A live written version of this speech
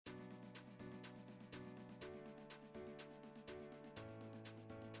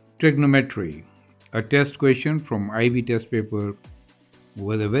Trigonometry, a test question from IB test paper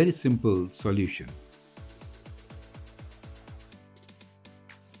with a very simple solution.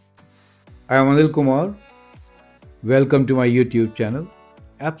 I am Anil Kumar. Welcome to my YouTube channel,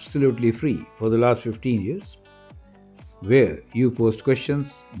 absolutely free for the last 15 years, where you post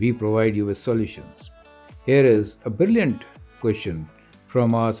questions, we provide you with solutions. Here is a brilliant question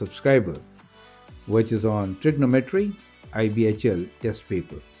from our subscriber, which is on trigonometry IBHL test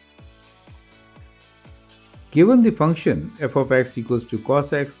paper. Given the function f of x equals to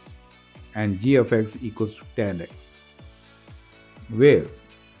cos x and g of x equals to tan x, where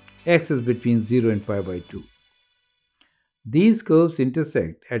x is between 0 and pi by 2. These curves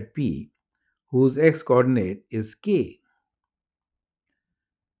intersect at P, whose x-coordinate is k,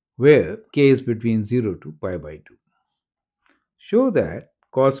 where k is between 0 to pi by 2. Show that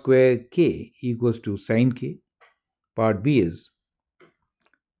cos square k equals to sin k. Part B is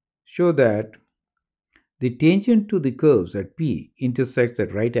show that the tangent to the curves at P intersects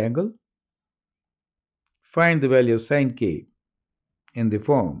at right angle. Find the value of sin k in the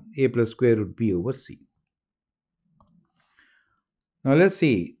form a plus square root b over c. Now let's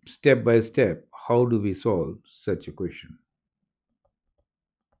see step by step how do we solve such a question.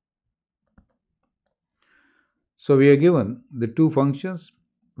 So we are given the two functions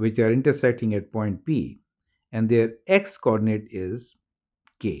which are intersecting at point P and their x-coordinate is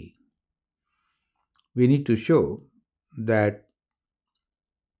k. We need to show that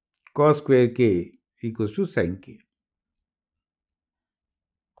cos square k equals to sin k.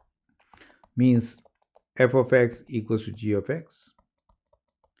 Means f of x equals to g of x.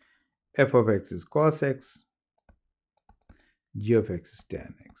 F of x is cos x. G of x is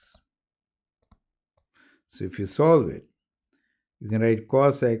tan x. So if you solve it, you can write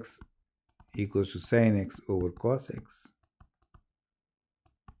cos x equals to sin x over cos x.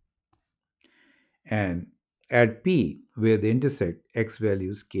 And at P, where they intersect, x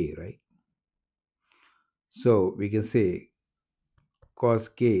value is k, right? So we can say cos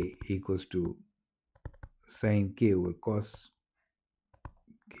k equals to sin k over cos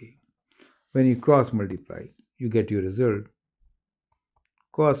k. When you cross multiply, you get your result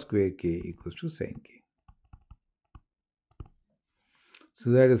cos square k equals to sin k. So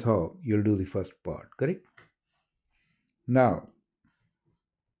that is how you'll do the first part, correct? Now,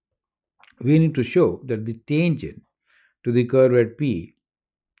 we need to show that the tangent to the curve at P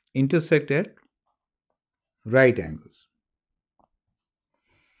intersect at right angles.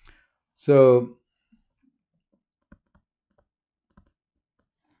 So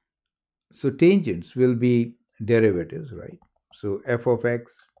tangents will be derivatives, right? So f of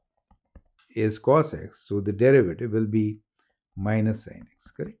x is cos x, so the derivative will be minus sin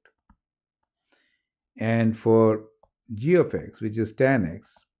x, correct? And for g of x, which is tan x,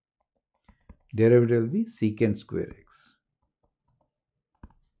 derivative will be secant square x.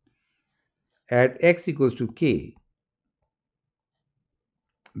 At x equals to k,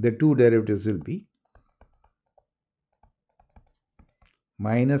 the two derivatives will be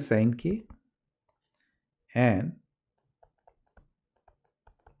minus sin k and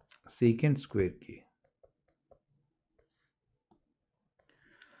secant square k.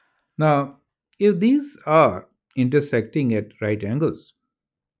 Now, if these are intersecting at right angles,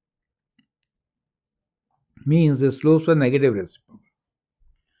 means the slopes are negative reciprocal.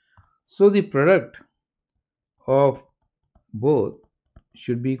 So the product of both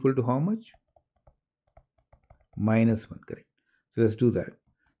should be equal to how much? Minus 1, correct? So let's do that.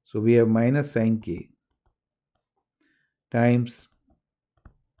 So we have minus sin k times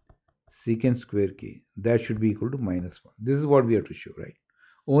secant square k. That should be equal to minus 1. This is what we have to show, right?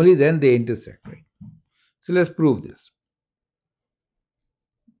 Only then they intersect, right? So let's prove this.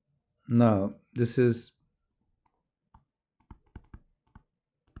 Now, this is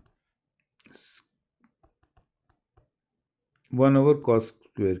one over cos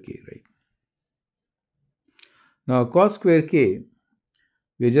square k, right? Now, cos square k,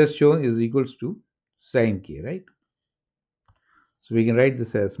 we just shown is equals to sin k, right? So we can write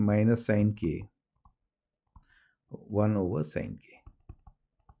this as minus sin k 1 over sin k.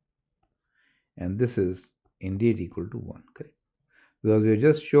 And this is indeed equal to 1, correct? Because we have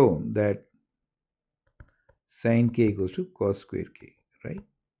just shown that sin k equals to cos square k, right?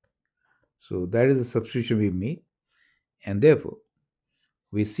 So that is the substitution we make. And therefore,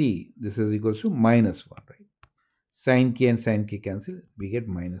 we see this is equals to minus 1, right? Sin k and sin k cancel, we get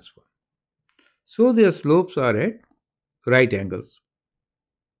minus 1. So their slopes are at right angles.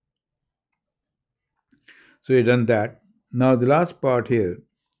 So we've done that. Now the last part here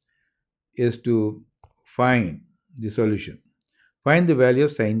is to find the solution. Find the value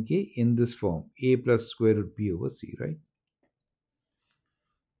of sine k in this form, a plus square root b over c, right?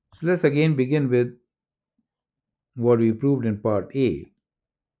 So let's again begin with what we proved in part A,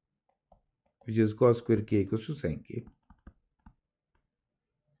 which is cos square k equals to sine k.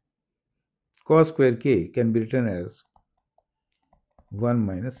 Cos square k can be written as 1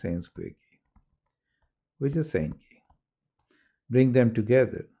 minus sine square k, which is sine k. Bring them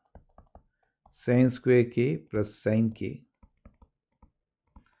together. Sine square k plus sine k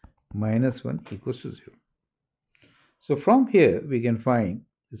minus 1 equals to 0. So from here we can find,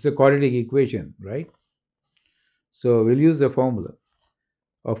 it's a quadratic equation, right? So we'll use the formula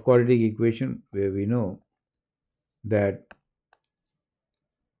of quadratic equation where we know that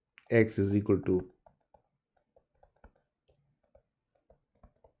x is equal to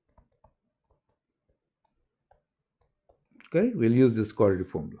okay, we'll use this quadratic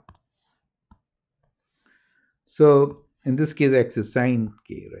formula. So in this case x is sine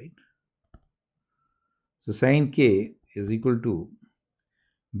k, right? So sine k is equal to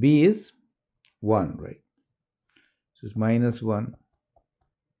b is 1, right? So it's minus 1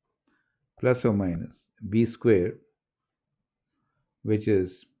 plus or minus b square, which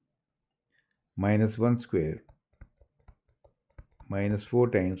is minus 1 square minus 4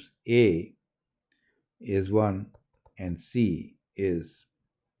 times a is 1 and c is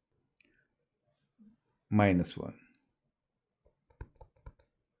minus 1.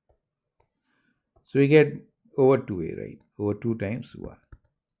 So we get over 2a, right? Over 2 times 1.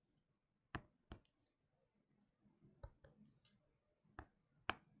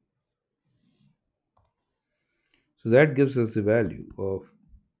 So that gives us the value of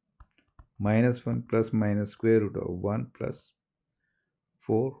minus 1 plus minus square root of 1 plus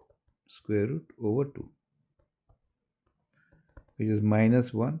 4 square root over 2, which is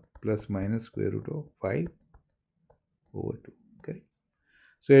minus 1 plus minus square root of 5 over 2. Correct?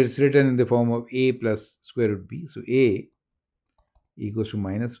 So it's written in the form of a plus square root b. So a equals to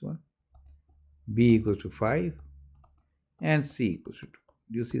minus 1, b equals to 5, and c equals to 2.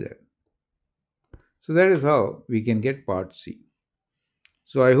 Do you see that? So that is how we can get part C.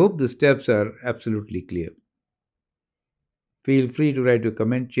 So I hope the steps are absolutely clear. Feel free to write a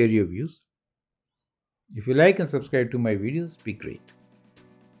comment, share your views. If you like and subscribe to my videos, be great.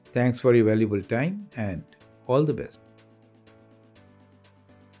 Thanks for your valuable time and all the best.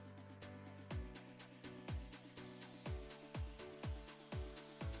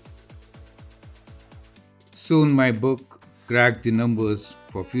 Soon my book, Crack the Numbers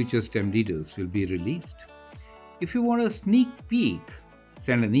for Future STEM Leaders, will be released. If you want a sneak peek,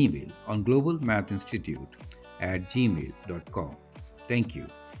 send an email on globalmathinstitute@gmail.com. Thank you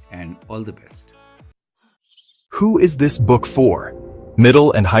and all the best. Who is this book for?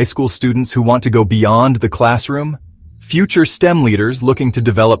 Middle and high school students who want to go beyond the classroom? Future STEM leaders looking to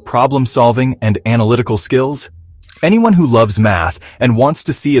develop problem-solving and analytical skills? Anyone who loves math and wants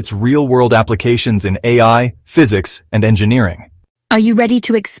to see its real-world applications in AI, physics, and engineering. Are you ready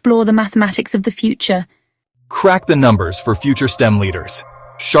to explore the mathematics of the future? Crack the Numbers for Future STEM Leaders.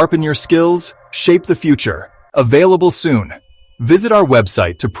 Sharpen your skills, shape the future. Available soon. Visit our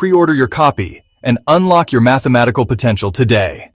website to pre-order your copy and unlock your mathematical potential today.